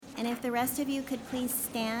And if the rest of you could please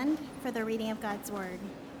stand for the reading of God's word.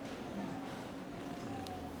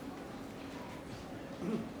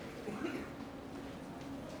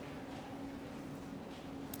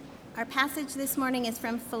 Our passage this morning is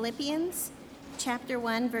from Philippians chapter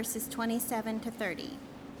 1, verses 27 to 30.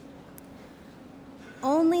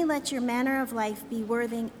 Only let your manner of life be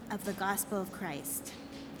worthy of the gospel of Christ,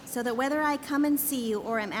 so that whether I come and see you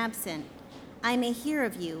or am absent, I may hear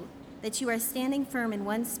of you that you are standing firm in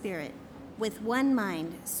one spirit, with one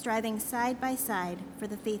mind, striving side by side for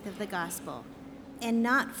the faith of the gospel, and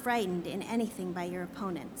not frightened in anything by your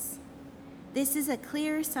opponents. This is a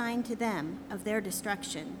clear sign to them of their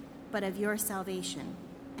destruction, but of your salvation,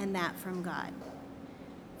 and that from God.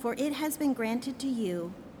 For it has been granted to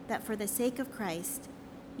you that for the sake of Christ,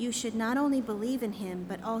 you should not only believe in him,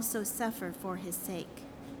 but also suffer for his sake,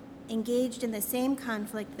 engaged in the same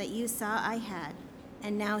conflict that you saw I had,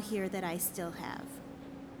 and now hear that I still have.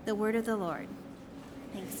 The word of the Lord.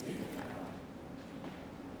 Thanks be to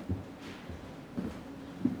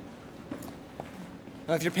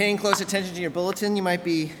God. If you're paying close attention to your bulletin, you might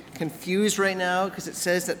be confused right now because it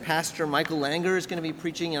says that Pastor Michael Langer is going to be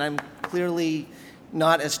preaching, and I'm clearly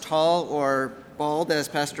not as tall or bald as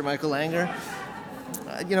Pastor Michael Langer.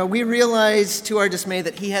 We realize to our dismay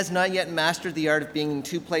that he has not yet mastered the art of being in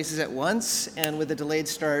two places at once, and with a delayed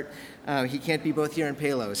start, he can't be both here in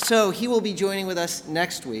Palos. So he will be joining with us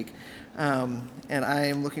next week, and I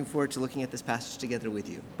am looking forward to looking at this passage together with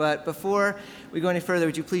you. But before we go any further,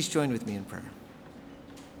 would you please join with me in prayer?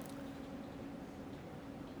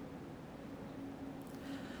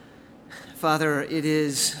 Father, it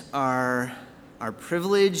is our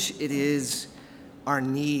privilege, it is our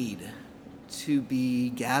need to be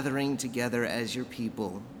gathering together as your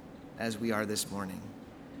people, as we are this morning.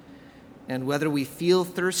 And whether we feel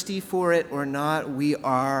thirsty for it or not, we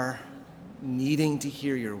are needing to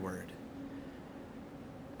hear your word.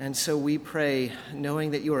 And so we pray,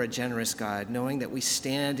 knowing that you are a generous God, knowing that we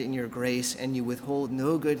stand in your grace and you withhold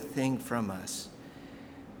no good thing from us,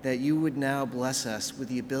 that you would now bless us with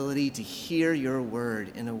the ability to hear your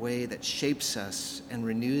word in a way that shapes us and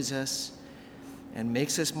renews us and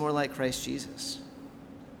makes us more like Christ Jesus.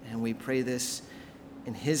 And we pray this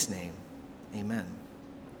in his name. Amen.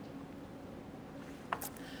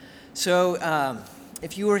 So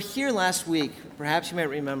if you were here last week, perhaps you might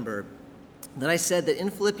remember that I said that in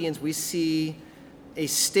Philippians we see a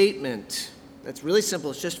statement that's really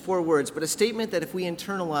simple. It's just 4 words, but a statement that if we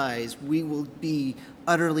internalize, we will be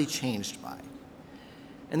utterly changed by.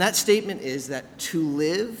 And that statement is that to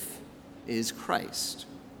live is Christ.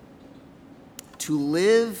 To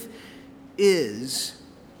live is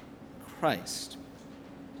Christ.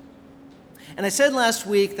 And I said last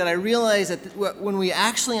week that I realize that when we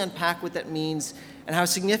actually unpack what that means and how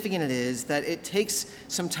significant it is, that it takes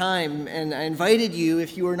some time. And I invited you,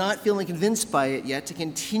 if you are not feeling convinced by it yet, to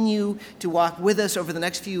continue to walk with us over the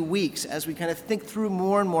next few weeks as we kind of think through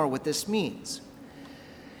more and more what this means.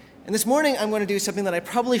 And this morning, I'm going to do something that I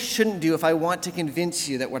probably shouldn't do if I want to convince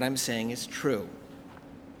you that what I'm saying is true.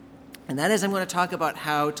 And that is, I'm going to talk about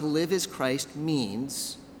how to live as Christ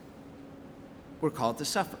means we're called to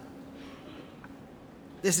suffer.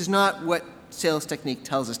 This is not what sales technique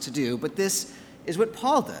tells us to do, but this is what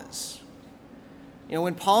Paul does.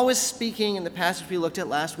 When Paul was speaking in the passage we looked at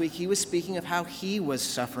last week, he was speaking of how he was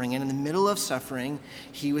suffering, and in the middle of suffering,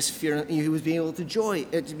 he was being able to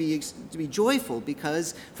be joyful,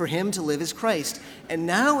 because for him to live is Christ. And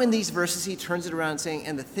now in these verses, he turns it around saying,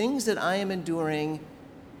 and the things that I am enduring,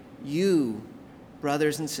 you,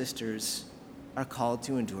 brothers and sisters, are called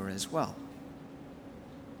to endure as well.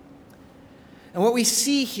 And what we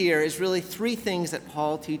see here is really 3 things that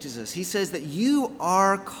Paul teaches us. He says that you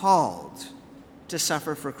are called to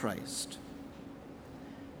suffer for Christ.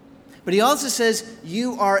 But he also says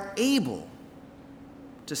you are able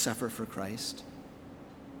to suffer for Christ.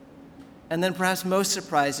 And then perhaps most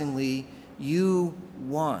surprisingly, you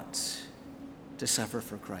want to suffer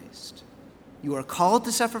for Christ. You are called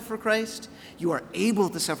to suffer for Christ, you are able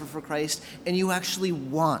to suffer for Christ, and you actually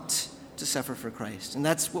want to suffer for Christ. And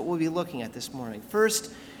that's what we'll be looking at this morning.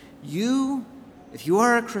 First, if you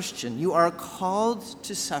are a Christian, you are called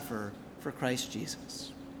to suffer for Christ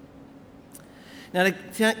Jesus. Now,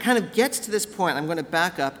 to kind of get to this point, I'm going to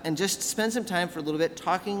back up and just spend some time for a little bit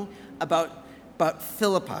talking about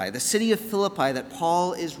Philippi, the city of Philippi that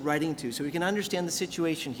Paul is writing to, so we can understand the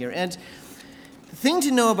situation here. And the thing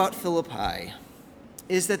to know about Philippi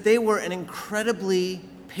is that they were an incredibly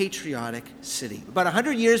patriotic city. About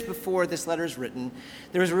 100 years before this letter is written,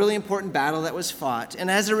 there was a really important battle that was fought, and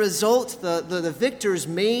as a result, the victors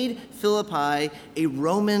made Philippi a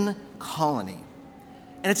Roman colony.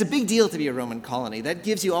 And it's a big deal to be a Roman colony. That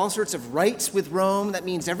gives you all sorts of rights with Rome. That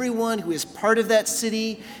means everyone who is part of that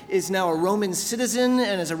city is now a Roman citizen.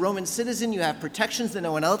 And as a Roman citizen, you have protections that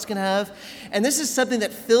no one else can have. And this is something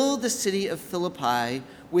that filled the city of Philippi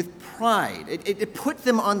with pride. It put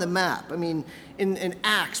them on the map. I mean, in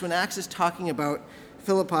Acts, when Acts is talking about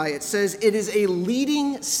Philippi, it says it is a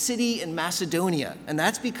leading city in Macedonia. And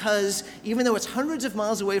that's because even though it's hundreds of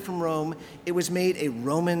miles away from Rome, it was made a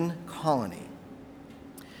Roman colony.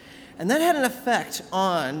 And that had an effect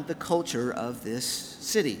on the culture of this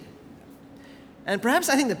city. And perhaps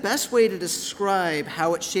I think the best way to describe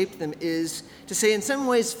how it shaped them is to say in some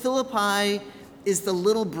ways Philippi is the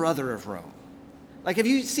little brother of Rome. Like, have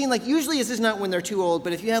you seen, like, usually this is not when they're too old,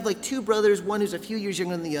 but if you have, like, two brothers, one who's a few years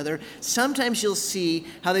younger than the other, sometimes you'll see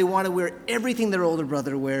how they want to wear everything their older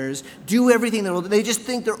brother wears, do everything they just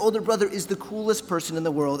think their older brother is the coolest person in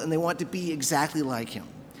the world, and they want to be exactly like him.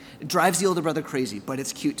 It drives the older brother crazy, but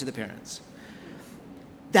it's cute to the parents.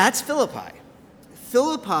 That's Philippi.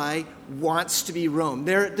 Philippi wants to be Rome.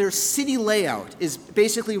 Their city layout is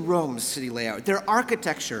basically Rome's city layout. Their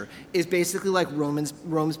architecture is basically like Rome's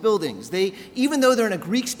buildings. Even though they're in a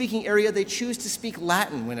Greek-speaking area, they choose to speak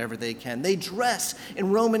Latin whenever they can. They dress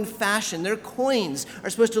in Roman fashion. Their coins are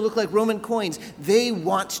supposed to look like Roman coins. They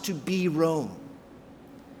want to be Rome.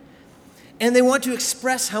 And they want to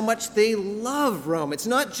express how much they love Rome. It's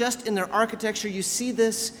not just in their architecture. You see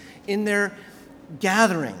this in their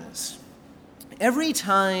gatherings. Every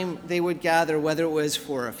time they would gather, whether it was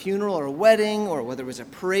for a funeral or a wedding, or whether it was a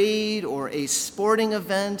parade or a sporting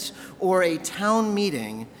event or a town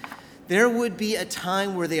meeting, there would be a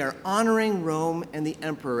time where they are honoring Rome and the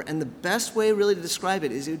emperor. And the best way really to describe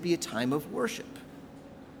it is it would be a time of worship.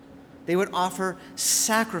 They would offer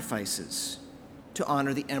sacrifices to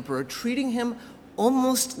honor the emperor, treating him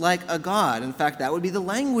almost like a god. In fact, that would be the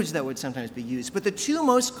language that would sometimes be used. But the two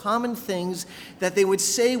most common things that they would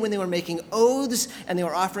say when they were making oaths and they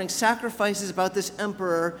were offering sacrifices about this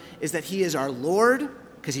emperor is that he is our Lord,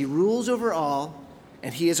 because he rules over all,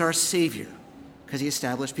 and he is our Savior, because he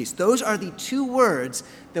established peace. Those are the two words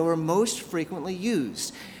that were most frequently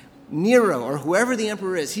used. Nero, or whoever the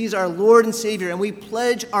emperor is, he's our Lord and Savior, and we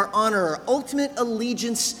pledge our honor, our ultimate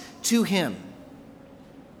allegiance to him.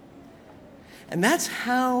 And that's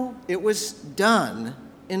how it was done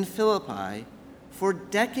in Philippi for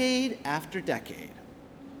decade after decade,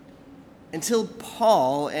 until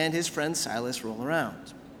Paul and his friend Silas roll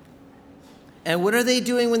around. And what are they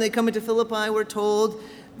doing when they come into Philippi? We're told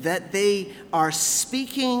that they are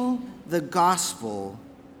speaking the gospel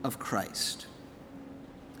of Christ.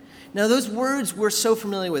 Now, those words we're so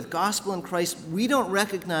familiar with, gospel and Christ, we don't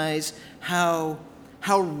recognize how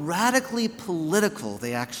radically political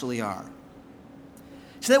they actually are.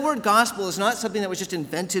 So that word gospel is not something that was just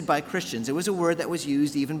invented by Christians. It was a word that was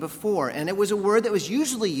used even before, and it was a word that was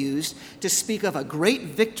usually used to speak of a great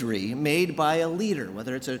victory made by a leader,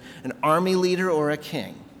 whether it's an army leader or a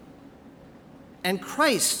king. And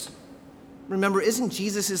Christ, remember, isn't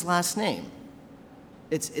Jesus' last name.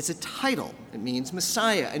 It's a title. It means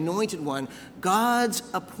Messiah, anointed one, God's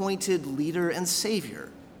appointed leader and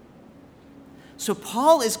Savior. So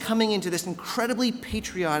Paul is coming into this incredibly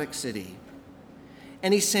patriotic city,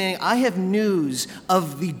 and he's saying, I have news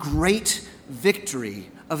of the great victory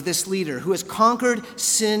of this leader who has conquered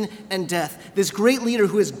sin and death. This great leader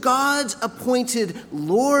who is God's appointed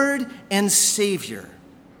Lord and Savior.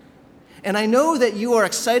 And I know that you are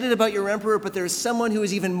excited about your emperor, but there is someone who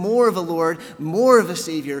is even more of a Lord, more of a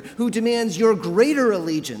Savior, who demands your greater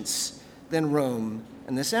allegiance than Rome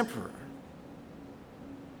and this emperor.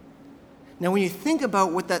 Now, when you think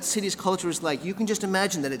about what that city's culture is like, you can just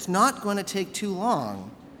imagine that it's not going to take too long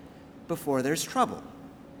before there's trouble.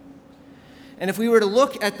 And if we were to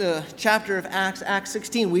look at the chapter of Acts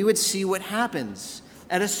 16, we would see what happens.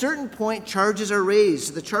 At a certain point, charges are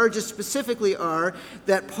raised. The charges specifically are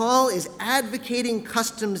that Paul is advocating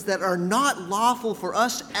customs that are not lawful for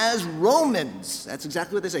us as Romans. That's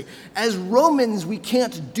exactly what they say. As Romans, we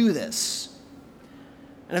can't do this.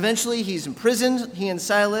 And eventually he's imprisoned, he and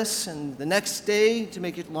Silas, and the next day, to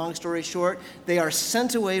make it long story short, they are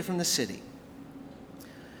sent away from the city.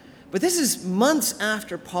 But this is months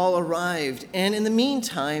after Paul arrived, and in the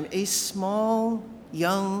meantime, a small,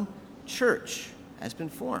 young church has been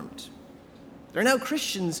formed. There are now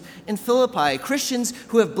Christians in Philippi, Christians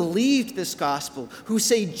who have believed this gospel, who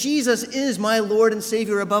say Jesus is my Lord and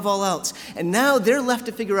Savior above all else. And now they're left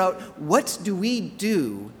to figure out, what do we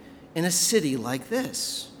do in a city like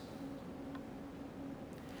this?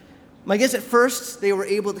 My guess at first they were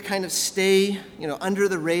able to kind of stay, under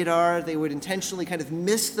the radar. They would intentionally kind of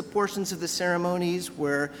miss the portions of the ceremonies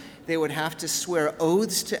where they would have to swear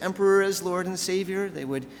oaths to Emperor as Lord and Savior. They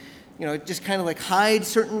would, just kind of like hide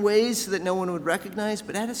certain ways so that no one would recognize.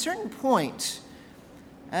 But at a certain point,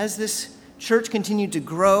 as this church continued to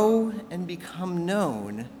grow and become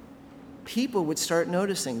known, people would start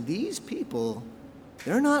noticing these people,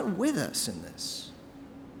 they're not with us in this.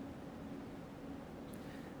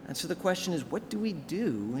 And so the question is, what do we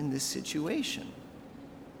do in this situation?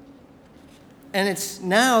 And it's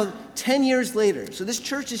now 10 years later. So this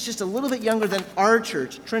church is just a little bit younger than our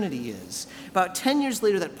church, Trinity, is. About 10 years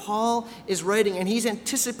later that Paul is writing, and he's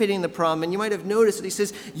anticipating the problem. And you might have noticed that he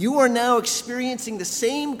says, you are now experiencing the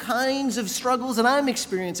same kinds of struggles that I'm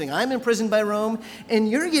experiencing. I'm imprisoned by Rome,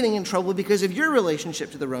 and you're getting in trouble because of your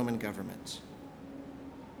relationship to the Roman government.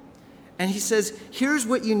 And he says, here's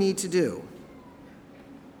what you need to do.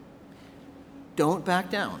 Don't back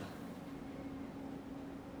down.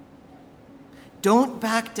 Don't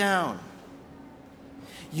back down.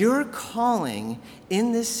 Your calling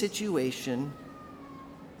in this situation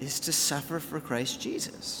is to suffer for Christ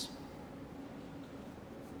Jesus.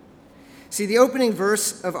 See, the opening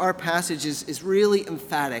verse of our passage is really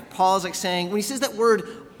emphatic. Paul's like saying, when he says that word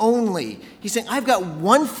only, he's saying, I've got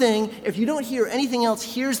one thing. If you don't hear anything else,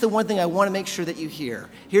 here's the one thing I want to make sure that you hear.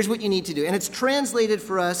 Here's what you need to do. And it's translated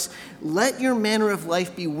for us, let your manner of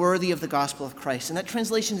life be worthy of the gospel of Christ. And that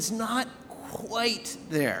translation is not quite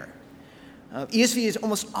there. ESV is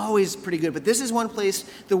almost always pretty good, but this is one place.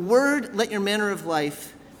 The word, let your manner of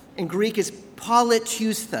life, in Greek is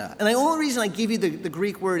politeustha. And the only reason I give you the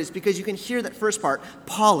Greek word is because you can hear that first part,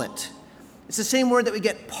 polit. It's the same word that we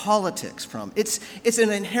get politics from. It's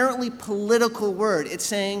an inherently political word. It's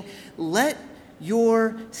saying, let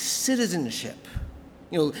your citizenship,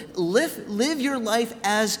 live your life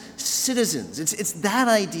as citizens. It's that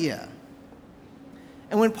idea.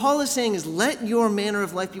 And when Paul is saying is, let your manner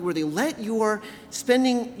of life be worthy, let your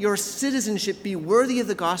spending your citizenship be worthy of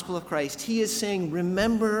the gospel of Christ, he is saying,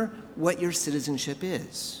 remember what your citizenship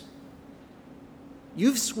is.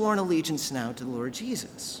 You've sworn allegiance now to the Lord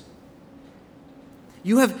Jesus.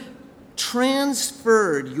 You have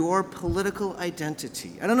transferred your political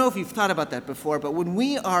identity. I don't know if you've thought about that before, but when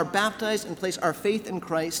we are baptized and place our faith in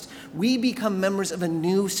Christ, we become members of a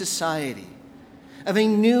new society, of a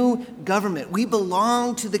new government. We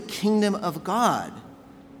belong to the kingdom of God.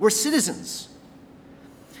 We're citizens.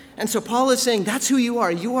 And so Paul is saying that's who you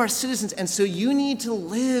are. You are citizens, and so you need to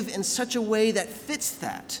live in such a way that fits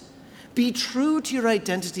that. Be true to your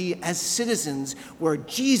identity as citizens where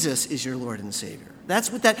Jesus is your Lord and Savior.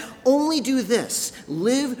 That's what that, only do this.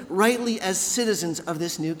 Live rightly as citizens of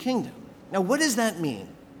this new kingdom. Now, what does that mean?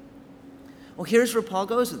 Well, here's where Paul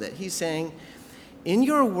goes with it. He's saying, in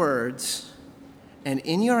your words and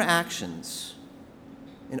in your actions,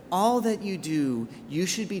 in all that you do, you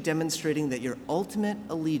should be demonstrating that your ultimate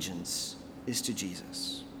allegiance is to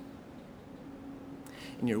Jesus.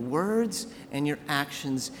 In your words and your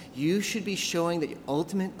actions, you should be showing that your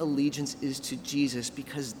ultimate allegiance is to Jesus,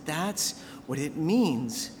 because that's what it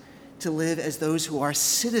means to live as those who are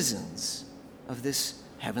citizens of this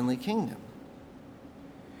heavenly kingdom.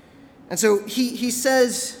 And so he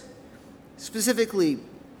says specifically,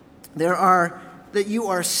 that you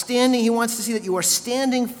are standing, he wants to see that you are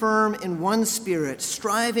standing firm in one spirit,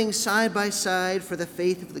 striving side by side for the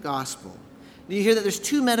faith of the gospel. You hear that there's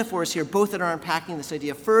two metaphors here, both that are unpacking this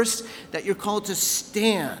idea. First, that you're called to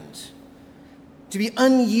stand, to be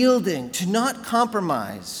unyielding, to not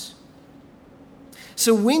compromise.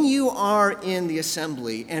 So when you are in the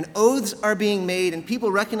assembly and oaths are being made and people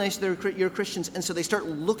recognize you're Christians, and so they start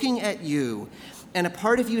looking at you, and a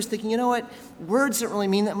part of you is thinking, you know what, words don't really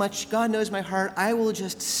mean that much. God knows my heart. I will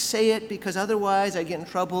just say it because otherwise I get in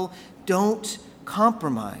trouble. Don't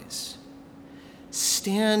compromise.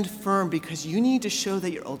 Stand firm, because you need to show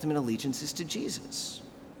that your ultimate allegiance is to Jesus.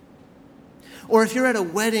 Or if you're at a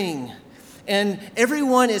wedding and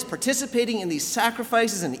everyone is participating in these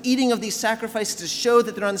sacrifices and eating of these sacrifices to show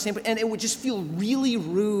that they're on the same page, and it would just feel really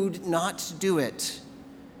rude not to do it,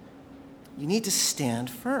 you need to stand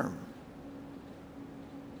firm.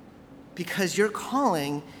 Because your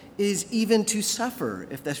calling is even to suffer,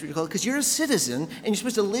 if that's what you're called, because you're a citizen, and you're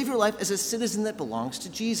supposed to live your life as a citizen that belongs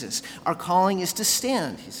to Jesus. Our calling is to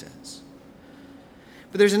stand, he says.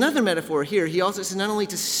 But there's another metaphor here. He also says not only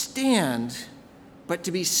to stand, but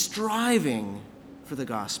to be striving for the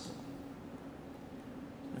gospel.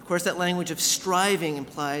 Of course, that language of striving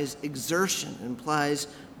implies exertion, it implies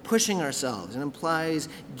pushing ourselves, it implies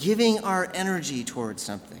giving our energy towards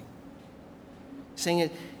something. Saying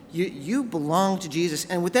it, You belong to Jesus.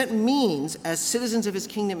 And what that means as citizens of his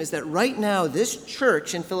kingdom is that right now, this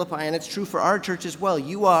church in Philippi, and it's true for our church as well,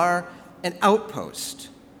 you are an outpost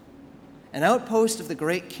of the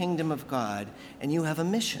great kingdom of God, and you have a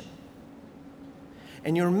mission.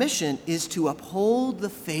 And your mission is to uphold the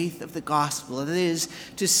faith of the gospel. It is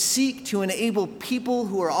to seek to enable people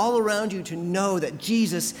who are all around you to know that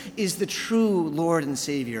Jesus is the true Lord and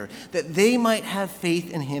Savior, that they might have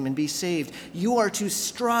faith in him and be saved. You are to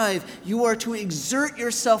strive, you are to exert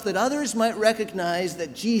yourself that others might recognize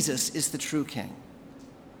that Jesus is the true King.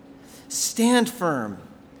 Stand firm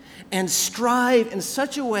and strive in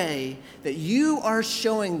such a way that you are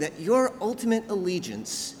showing that your ultimate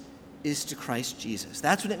allegiance is to Christ Jesus.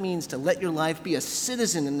 That's what it means to let your life be a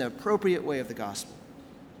citizen in the appropriate way of the gospel.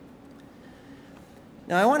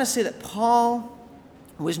 Now, I want to say that Paul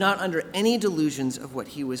was not under any delusions of what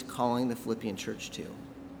he was calling the Philippian church to.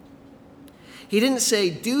 He didn't say,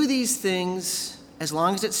 do these things as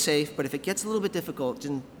long as it's safe, but if it gets a little bit difficult,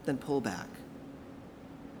 then pull back.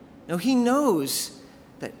 No, he knows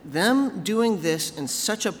that them doing this in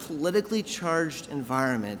such a politically charged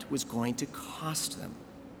environment was going to cost them.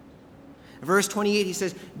 In verse 28, he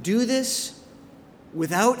says, do this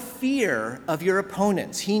without fear of your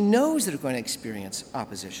opponents. He knows they're going to experience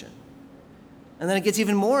opposition. And then it gets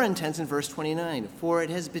even more intense in verse 29. For it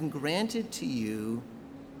has been granted to you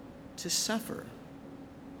to suffer.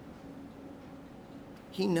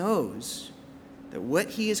 He knows that what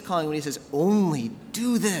he is calling when he says, only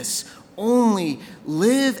do this, only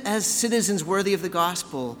live as citizens worthy of the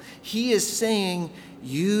gospel, he is saying,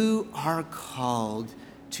 you are called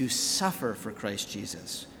to suffer for Christ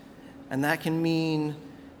Jesus. And that can mean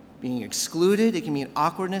being excluded, it can mean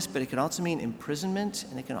awkwardness, but it can also mean imprisonment,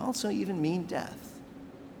 and it can also even mean death.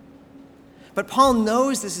 But Paul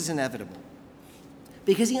knows this is inevitable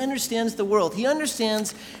because he understands the world. He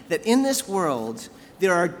understands that in this world,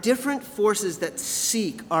 there are different forces that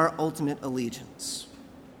seek our ultimate allegiance.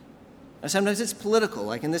 Now, sometimes it's political,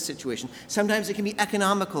 like in this situation. Sometimes it can be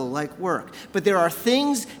economical, like work. But there are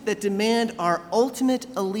things that demand our ultimate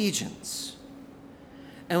allegiance.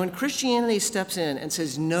 And when Christianity steps in and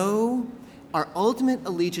says, no, our ultimate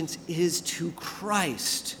allegiance is to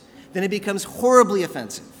Christ, then it becomes horribly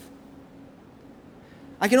offensive.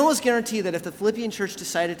 I can almost guarantee that if the Philippian church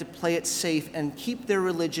decided to play it safe and keep their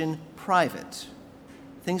religion private,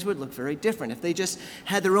 things would look very different. If they just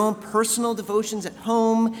had their own personal devotions at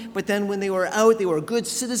home, but then when they were out, they were good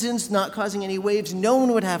citizens, not causing any waves, no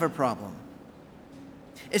one would have a problem.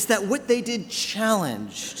 It's that what they did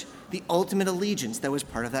challenged the ultimate allegiance that was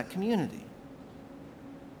part of that community.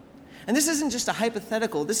 And this isn't just a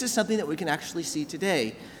hypothetical. This is something that we can actually see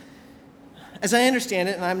today. As I understand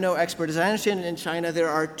it, and I'm no expert, as I understand it in China, there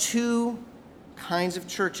are two kinds of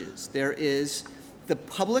churches. There is the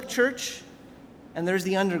public church, and there's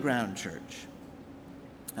the underground church.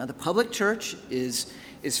 Now, the public church is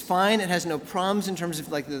fine. It has no problems in terms of,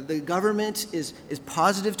 like, the government is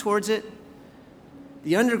positive towards it.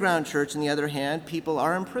 The underground church, on the other hand, people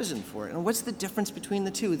are imprisoned for it. And what's the difference between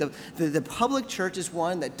the two? The public church is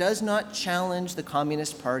one that does not challenge the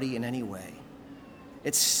Communist Party in any way.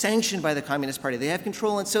 It's sanctioned by the Communist Party. They have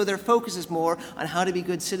control, and so their focus is more on how to be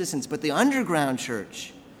good citizens. But the underground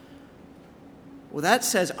church, well, that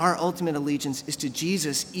says our ultimate allegiance is to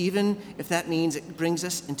Jesus, even if that means it brings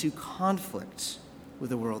us into conflict with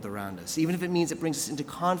the world around us, even if it means it brings us into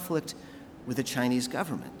conflict with the Chinese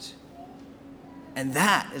government. And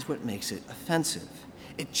that is what makes it offensive.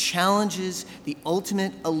 It challenges the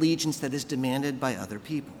ultimate allegiance that is demanded by other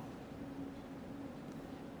people.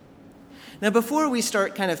 Now, before we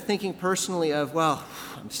start kind of thinking personally of, well,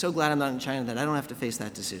 I'm so glad I'm not in China that I don't have to face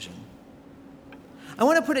that decision, I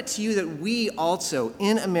want to put it to you that we also,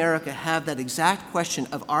 in America, have that exact question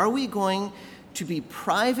of, are we going to be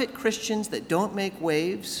private Christians that don't make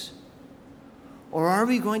waves, or are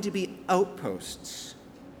we going to be outposts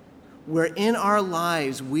where in our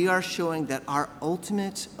lives we are showing that our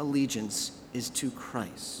ultimate allegiance is to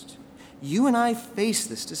Christ? You and I face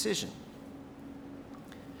this decision.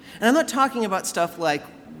 And I'm not talking about stuff like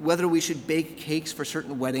whether we should bake cakes for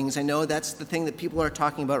certain weddings. I know that's the thing that people are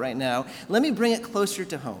talking about right now. Let me bring it closer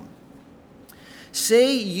to home.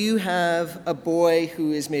 Say you have a boy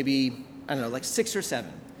who is maybe, I don't know, like 6 or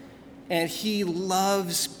 7, and he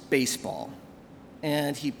loves baseball.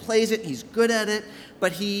 And he plays it, he's good at it,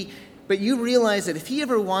 but you realize that if he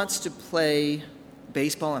ever wants to play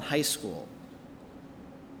baseball in high school,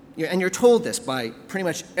 and you're told this by pretty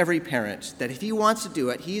much every parent, that if he wants to do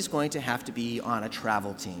it, he's going to have to be on a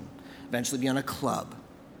travel team, eventually be on a club.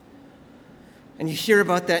 And you hear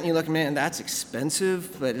about that and you look, man, that's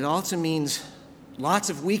expensive, but it also means, lots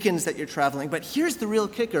of weekends that you're traveling. But here's the real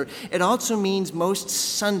kicker. It also means most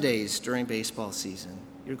Sundays during baseball season,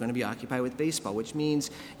 you're going to be occupied with baseball, which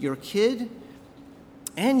means your kid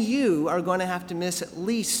and you are going to have to miss at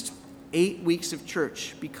least 8 weeks of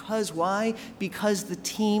church. Because why? Because the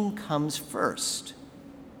team comes first.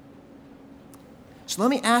 So let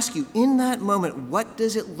me ask you, in that moment, what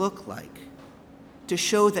does it look like to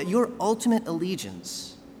show that your ultimate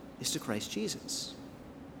allegiance is to Christ Jesus?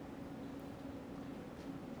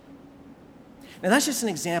 Now, that's just an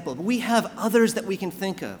example, but we have others that we can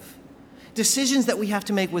think of. Decisions that we have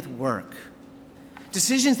to make with work.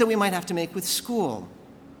 Decisions that we might have to make with school.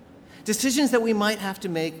 Decisions that we might have to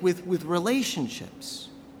make with relationships.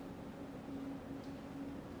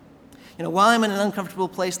 While I'm in an uncomfortable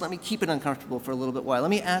place, let me keep it uncomfortable for a little bit while.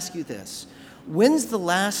 Let me ask you this. When's the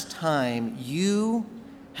last time you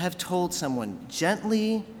have told someone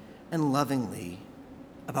gently and lovingly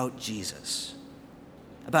about Jesus?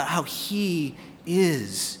 About how he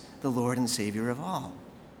is the Lord and Savior of all?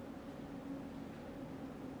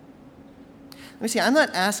 Let me see, I'm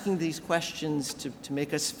not asking these questions to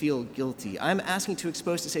make us feel guilty. I'm asking to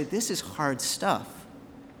expose, to say, this is hard stuff.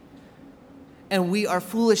 And we are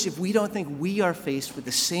foolish if we don't think we are faced with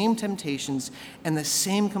the same temptations and the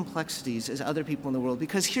same complexities as other people in the world.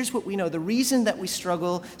 Because here's what we know. The reason that we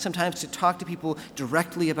struggle sometimes to talk to people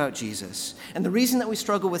directly about Jesus, and the reason that we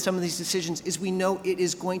struggle with some of these decisions, is we know it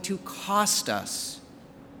is going to cost us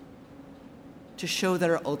to show that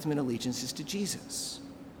our ultimate allegiance is to Jesus.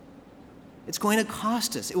 It's going to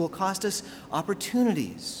cost us. It will cost us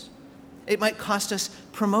opportunities. It might cost us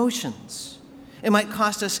promotions. It might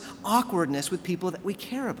cost us awkwardness with people that we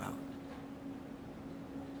care about.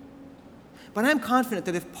 But I'm confident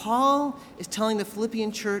that if Paul is telling the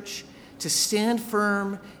Philippian church to stand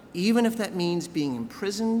firm, even if that means being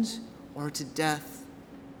imprisoned or to death,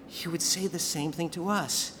 he would say the same thing to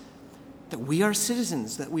us. That we are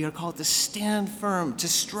citizens, that we are called to stand firm, to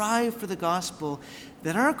strive for the gospel,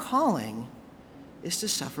 that our calling is to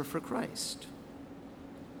suffer for Christ.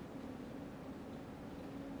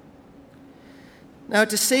 Now,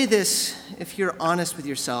 to say this, if you're honest with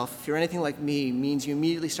yourself, if you're anything like me, means you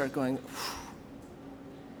immediately start going,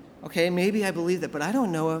 okay, maybe I believe that, but I don't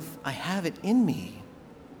know if I have it in me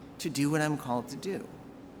to do what I'm called to do.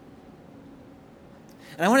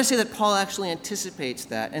 And I want to say that Paul actually anticipates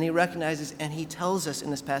that, and he recognizes, and he tells us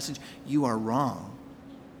in this passage, you are wrong,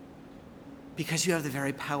 because you have the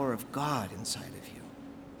very power of God inside of you.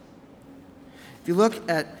 If you look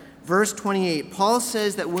at verse 28, Paul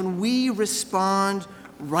says that when we respond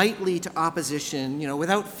rightly to opposition,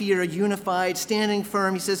 without fear, unified, standing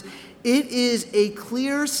firm, he says, it is a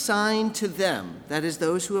clear sign to them, that is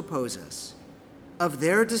those who oppose us, of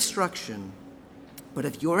their destruction, but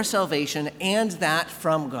of your salvation, and that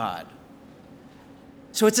from God.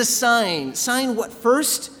 So it's a sign. Sign what?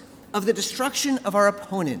 First, of the destruction of our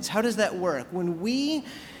opponents. How does that work? When we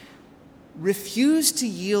refuse to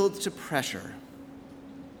yield to pressure,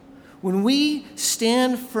 when we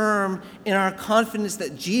stand firm in our confidence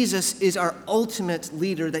that Jesus is our ultimate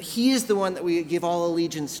leader, that he is the one that we give all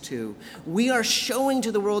allegiance to, we are showing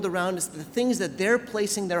to the world around us that the things that they're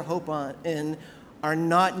placing their hope in are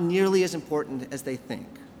not nearly as important as they think.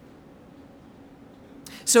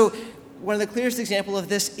 So one of the clearest examples of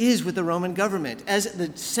this is with the Roman government. As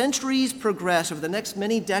the centuries progress, over the next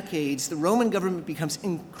many decades, the Roman government becomes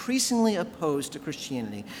increasingly opposed to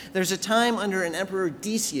Christianity. There's a time under an Emperor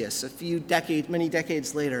Decius, many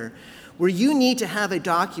decades later, where you need to have a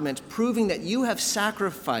document proving that you have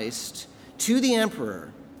sacrificed to the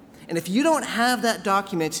emperor. And if you don't have that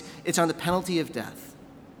document, it's on the penalty of death.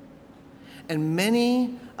 And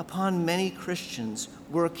many upon many Christians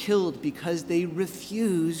were killed because they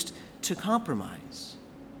refused to compromise.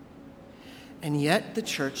 And yet the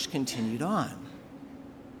church continued on.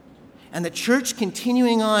 And the church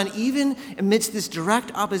continuing on, even amidst this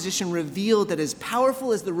direct opposition, revealed that as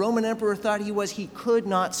powerful as the Roman emperor thought he was, he could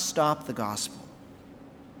not stop the gospel.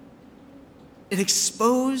 It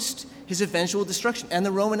exposed his eventual destruction. And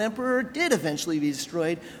the Roman emperor did eventually be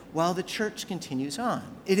destroyed while the church continues on.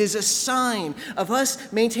 It is a sign of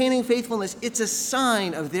us maintaining faithfulness. It's a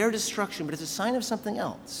sign of their destruction, but it's a sign of something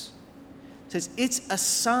else. It says it's a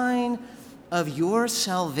sign of your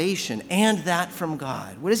salvation and that from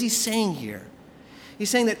God. What is he saying here? He's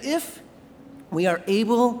saying that if we are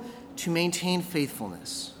able to maintain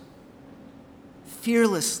faithfulness,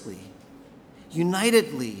 fearlessly,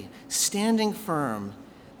 unitedly, standing firm,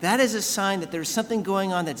 that is a sign that there's something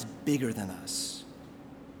going on that's bigger than us.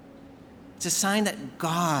 It's a sign that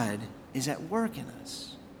God is at work in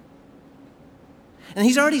us. And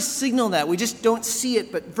he's already signaled that. We just don't see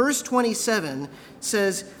it. But verse 27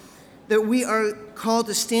 says that we are called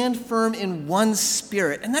to stand firm in one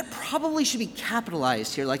spirit. And that probably should be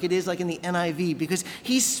capitalized here, like it is like in the NIV, because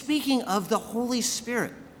he's speaking of the Holy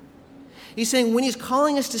Spirit. He's saying when he's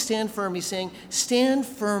calling us to stand firm, he's saying stand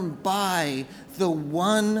firm by the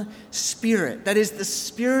one Spirit. That is the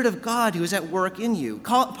Spirit of God who is at work in you.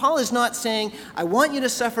 Paul is not saying, I want you to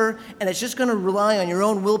suffer and it's just going to rely on your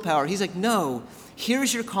own willpower. He's like, no,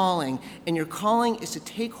 here's your calling, and your calling is to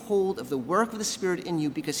take hold of the work of the Spirit in you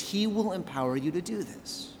because he will empower you to do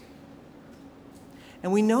this.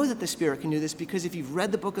 And we know that the Spirit can do this because if you've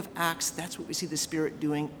read the book of Acts, that's what we see the Spirit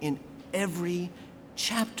doing in every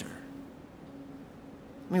chapter.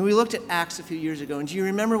 I mean, we looked at Acts a few years ago, and do you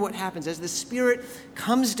remember what happens? As the Spirit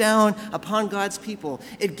comes down upon God's people,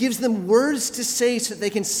 it gives them words to say so that they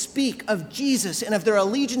can speak of Jesus and of their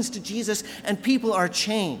allegiance to Jesus, and people are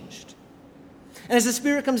changed. And as the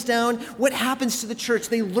Spirit comes down, what happens to the church?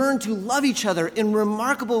 They learn to love each other in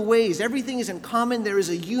remarkable ways. Everything is in common. There is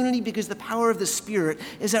a unity because the power of the Spirit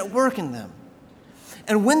is at work in them.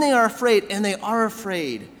 And when they are afraid, and they are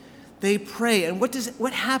afraid, they pray. And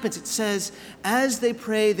what happens? It says, as they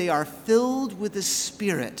pray, they are filled with the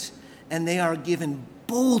Spirit, and they are given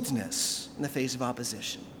boldness in the face of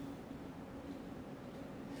opposition.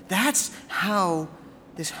 That's how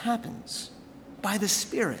this happens, by the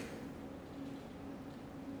Spirit.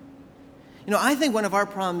 You know, I think one of our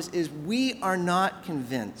problems is we are not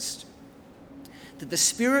convinced that the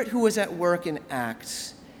Spirit who was at work in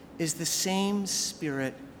Acts is the same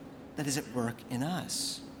Spirit that is at work in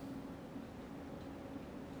us.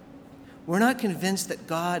 We're not convinced that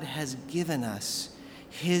God has given us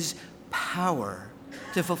his power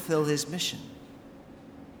to fulfill his mission.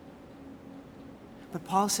 But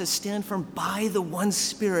Paul says, stand firm by the one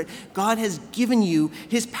Spirit. God has given you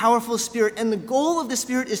his powerful Spirit, and the goal of the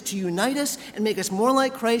Spirit is to unite us and make us more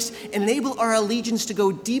like Christ and enable our allegiance to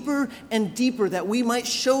go deeper and deeper that we might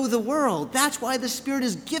show the world. That's why the Spirit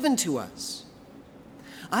is given to us.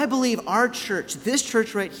 I believe our church, this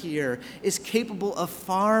church right here, is capable of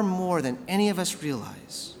far more than any of us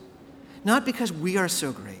realize. Not because we are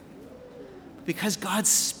so great, but because God's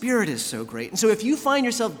Spirit is so great. And so if you find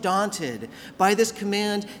yourself daunted by this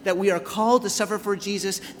command that we are called to suffer for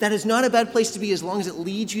Jesus, that is not a bad place to be as long as it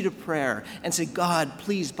leads you to prayer and say, God,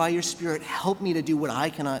 please, by your Spirit, help me to do what I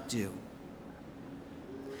cannot do.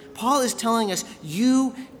 Paul is telling us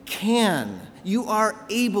you are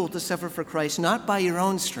able to suffer for Christ, not by your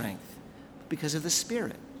own strength, but because of the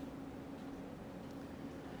Spirit.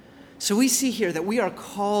 So we see here that we are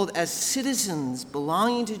called as citizens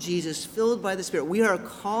belonging to Jesus, filled by the Spirit. We are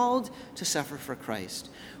called to suffer for Christ.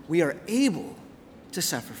 We are able to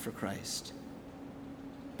suffer for Christ.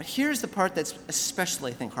 But here's the part that's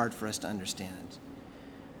especially, I think, hard for us to understand.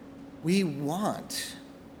 We want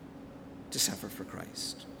to suffer for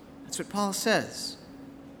Christ. That's what Paul says.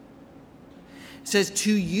 It says,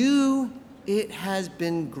 to you it has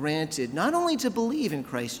been granted not only to believe in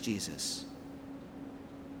Christ Jesus,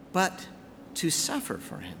 but to suffer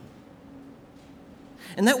for him.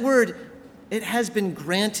 And that word, it has been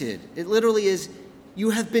granted, it literally is, you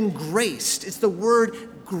have been graced. It's the word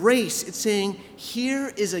grace. It's saying,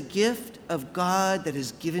 here is a gift of God that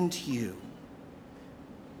is given to you.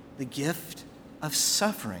 The gift of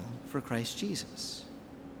suffering for Christ Jesus.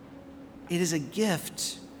 It is a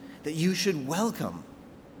gift that you should welcome.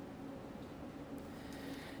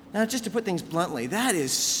 Now, just to put things bluntly, that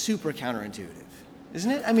is super counterintuitive,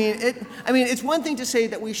 isn't it? I mean, it's one thing to say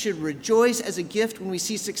that we should rejoice as a gift when we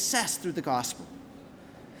see success through the gospel.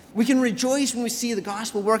 We can rejoice when we see the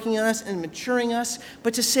gospel working on us and maturing us,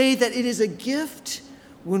 but to say that it is a gift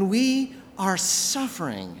when we are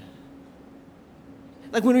suffering,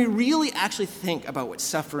 like when we really actually think about what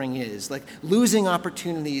suffering is, like losing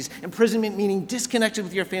opportunities, imprisonment meaning disconnected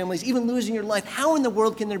with your families, even losing your life, how in the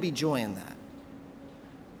world can there be joy in that?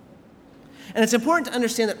 And it's important to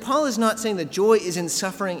understand that Paul is not saying that joy is in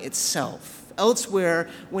suffering itself. Elsewhere,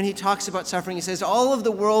 when he talks about suffering, he says, all of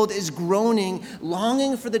the world is groaning,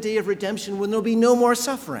 longing for the day of redemption when there'll be no more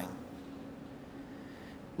suffering.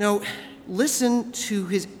 Now, listen to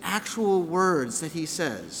his actual words that he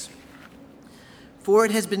says. For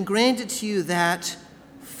it has been granted to you that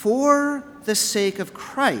for the sake of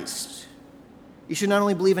Christ, you should not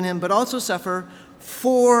only believe in him, but also suffer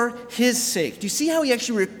for his sake. Do you see how he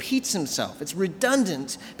actually repeats himself? It's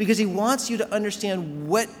redundant because he wants you to understand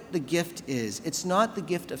what the gift is. It's not the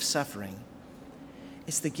gift of suffering.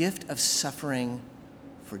 It's the gift of suffering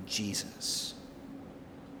for Jesus.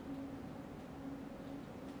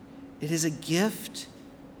 It is a gift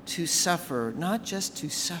to suffer, not just to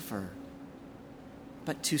suffer,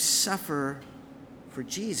 but to suffer for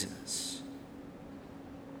Jesus.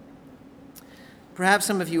 Perhaps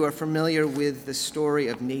some of you are familiar with the story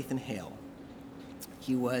of Nathan Hale.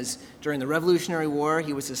 He was, during the Revolutionary War,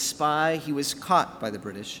 he was a spy. He was caught by the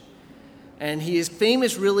British. And he is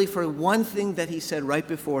famous really for one thing that he said right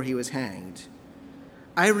before he was hanged.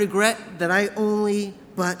 I regret that I only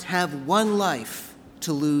but have one life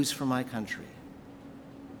to lose for my country.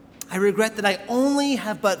 I regret that I only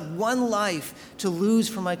have but one life to lose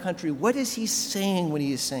for my country. What is he saying when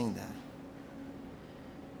he is saying that?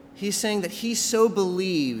 He's saying that he so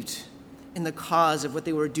believed in the cause of what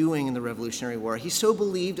they were doing in the Revolutionary War. He so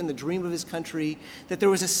believed in the dream of his country that there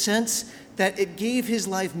was a sense that it gave his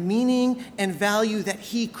life meaning and value, that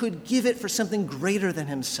he could give it for something greater than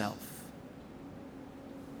himself.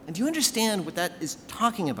 And do you understand what that is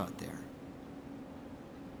talking about there?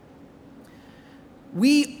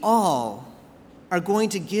 We all are going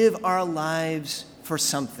to give our lives for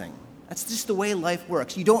something. That's just the way life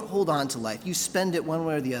works. You don't hold on to life. You spend it one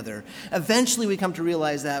way or the other. Eventually we come to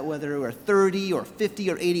realize that whether we're 30 or 50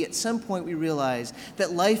 or 80, at some point we realize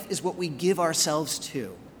that life is what we give ourselves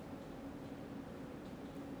to.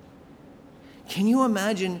 Can you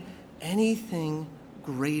imagine anything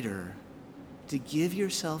greater to give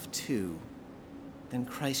yourself to than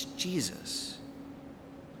Christ Jesus?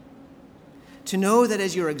 To know that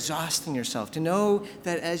as you're exhausting yourself, to know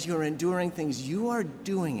that as you're enduring things, you are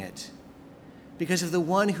doing it because of the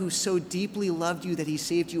one who so deeply loved you that he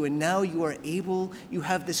saved you, and now you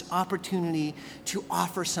have this opportunity to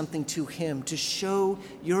offer something to him, to show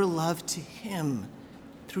your love to him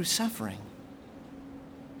through suffering.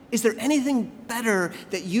 Is there anything better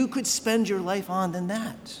that you could spend your life on than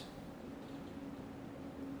that?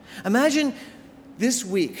 Imagine this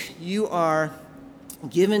week you are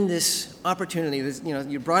given this opportunity,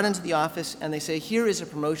 you're brought into the office and they say, here is a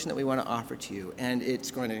promotion that we want to offer to you, and it's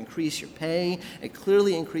going to increase your pay, it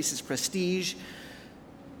clearly increases prestige,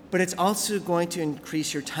 but it's also going to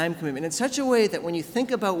increase your time commitment in such a way that when you think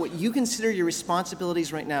about what you consider your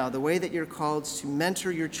responsibilities right now, the way that you're called to mentor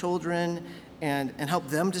your children and help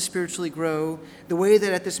them to spiritually grow, the way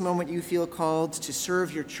that at this moment you feel called to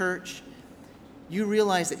serve your church, you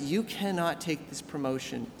realize that you cannot take this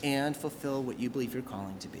promotion and fulfill what you believe your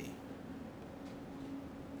calling to be.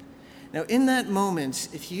 Now, in that moment,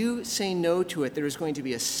 if you say no to it, there is going to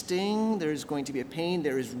be a sting, there is going to be a pain,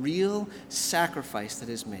 there is real sacrifice that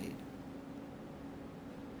is made.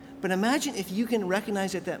 But imagine if you can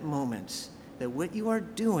recognize at that moment that what you are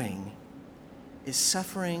doing is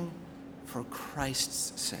suffering for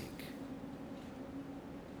Christ's sake.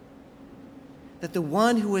 That the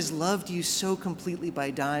one who has loved you so completely by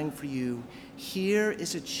dying for you, here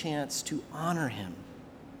is a chance to honor him,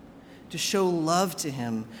 to show love to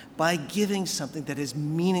him by giving something that is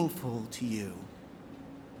meaningful to you.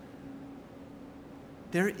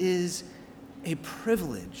 There is a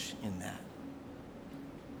privilege in that.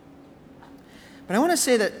 But I want to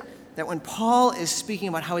say that when Paul is speaking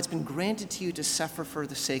about how it's been granted to you to suffer for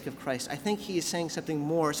the sake of Christ, I think he is saying something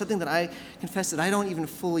more, something that I confess that I don't even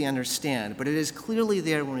fully understand, but it is clearly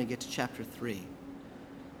there when we get to chapter 3.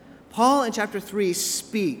 Paul in chapter 3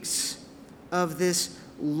 speaks of this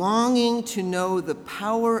longing to know the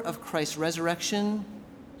power of Christ's resurrection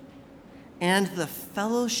and the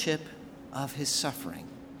fellowship of his suffering.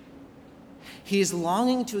 He is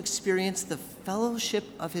longing to experience the fellowship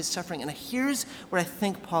of his suffering. And here's what I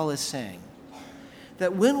think Paul is saying.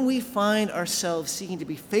 That when we find ourselves seeking to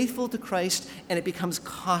be faithful to Christ and it becomes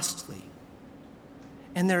costly,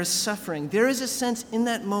 and there is suffering, there is a sense in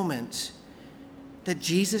that moment that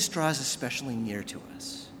Jesus draws especially near to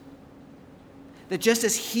us. That just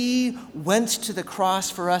as he went to the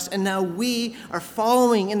cross for us, and now we are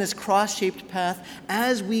following in this cross-shaped path,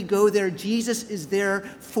 as we go there, Jesus is there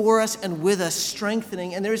for us and with us,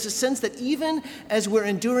 strengthening. And there's a sense that even as we're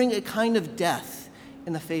enduring a kind of death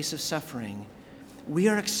in the face of suffering, we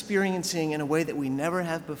are experiencing in a way that we never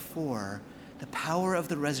have before the power of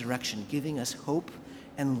the resurrection, giving us hope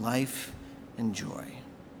and life and joy.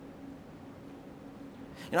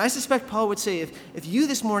 I suspect Paul would say, if you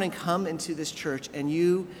this morning come into this church and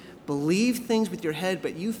you believe things with your head,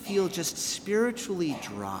 but you feel just spiritually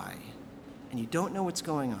dry, and you don't know what's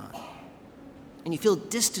going on, and you feel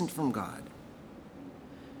distant from God,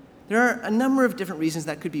 there are a number of different reasons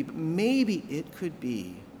that could be, but maybe it could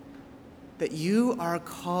be that you are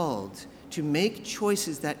called to make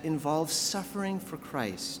choices that involve suffering for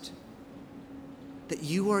Christ, that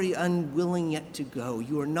you are unwilling yet to go.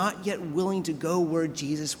 You are not yet willing to go where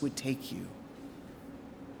Jesus would take you.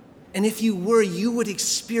 And if you were, you would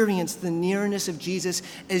experience the nearness of Jesus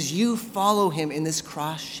as you follow him in this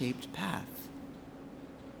cross-shaped path.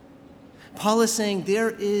 Paul is saying there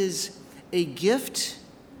is a gift,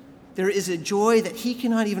 there is a joy that he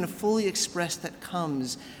cannot even fully express that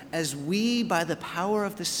comes as we, by the power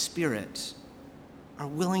of the Spirit, are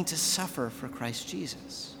willing to suffer for Christ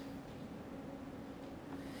Jesus.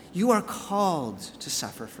 You are called to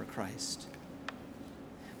suffer for Christ.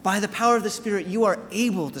 By the power of the Spirit, you are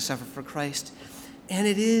able to suffer for Christ, and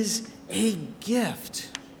it is a gift.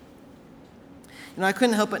 I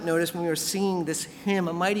couldn't help but notice when we were singing this hymn,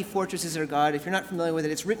 A Mighty Fortress Is Our God. If you're not familiar with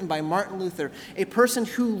it, it's written by Martin Luther, a person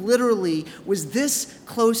who literally was this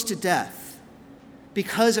close to death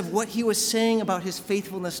because of what he was saying about his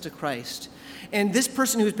faithfulness to Christ. And this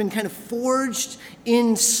person who's been kind of forged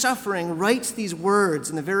in suffering writes these words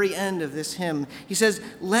in the very end of this hymn. He says,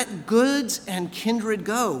 "Let goods and kindred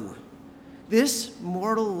go, this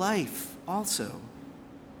mortal life also.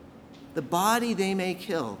 The body they may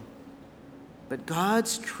kill, but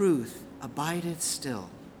God's truth abideth still.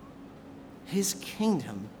 His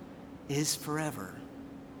kingdom is forever."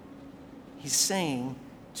 He's saying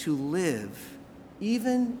to live,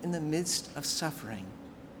 even in the midst of suffering,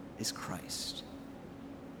 is Christ.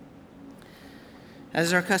 As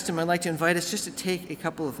is our custom, I'd like to invite us just to take a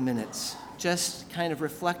couple of minutes, just kind of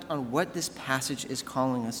reflect on what this passage is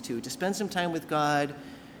calling us to spend some time with God,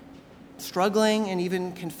 struggling and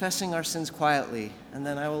even confessing our sins quietly, and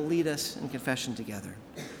then I will lead us in confession together.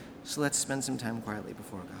 So let's spend some time quietly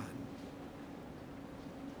before God.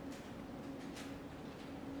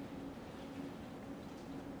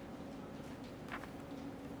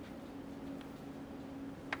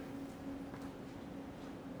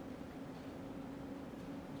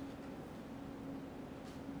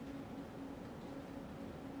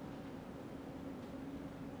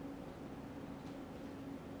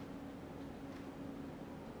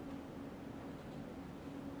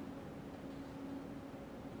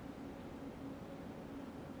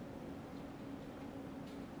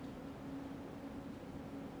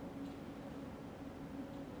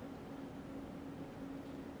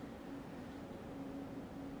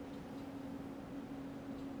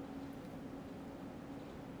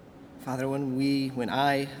 Father, when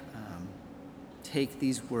I take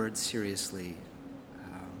these words seriously,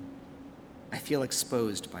 I feel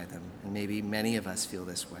exposed by them, and maybe many of us feel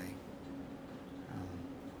this way.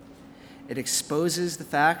 It exposes the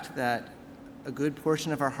fact that a good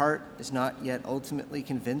portion of our heart is not yet ultimately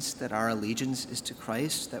convinced that our allegiance is to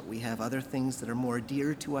Christ, that we have other things that are more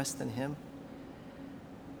dear to us than him.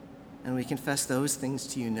 And we confess those things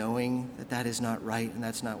to you, knowing that that is not right and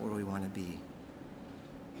that's not where we want to be.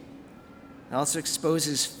 It also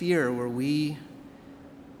exposes fear where we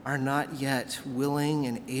are not yet willing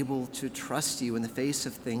and able to trust you in the face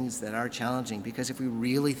of things that are challenging, because if we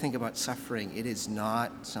really think about suffering, it is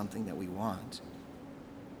not something that we want.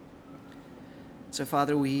 So,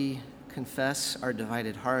 Father, we confess our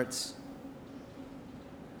divided hearts.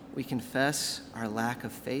 We confess our lack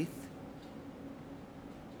of faith.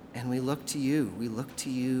 And we look to you. We look to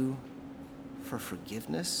you for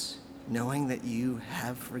forgiveness. Knowing that you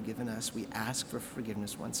have forgiven us, we ask for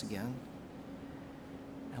forgiveness once again.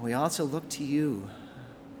 And we also look to you,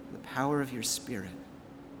 the power of your Spirit.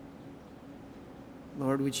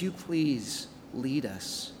 Lord, would you please lead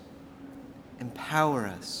us, empower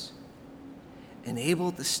us,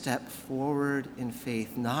 enable to step forward in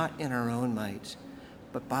faith, not in our own might,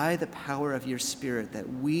 but by the power of your Spirit,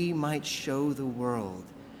 that we might show the world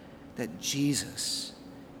that Jesus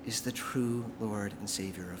is the true Lord and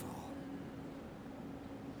Savior of all.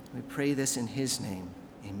 We pray this in his name.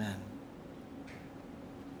 Amen.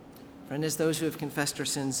 Friend, as those who have confessed our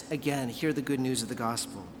sins, again, hear the good news of the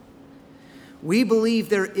gospel. We believe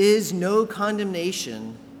there is no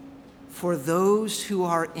condemnation for those who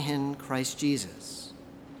are in Christ Jesus.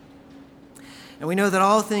 And we know that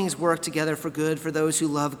all things work together for good for those who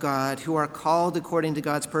love God, who are called according to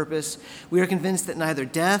God's purpose. We are convinced that neither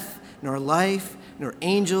death, nor life, nor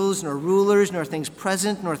angels, nor rulers, nor things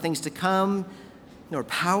present, nor things to come, nor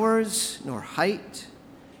powers, nor height,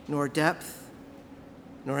 nor depth,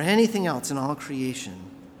 nor anything else in all creation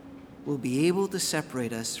will be able to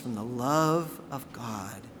separate us from the love of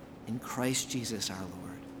God in Christ Jesus our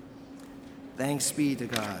Lord. Thanks be to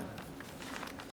God.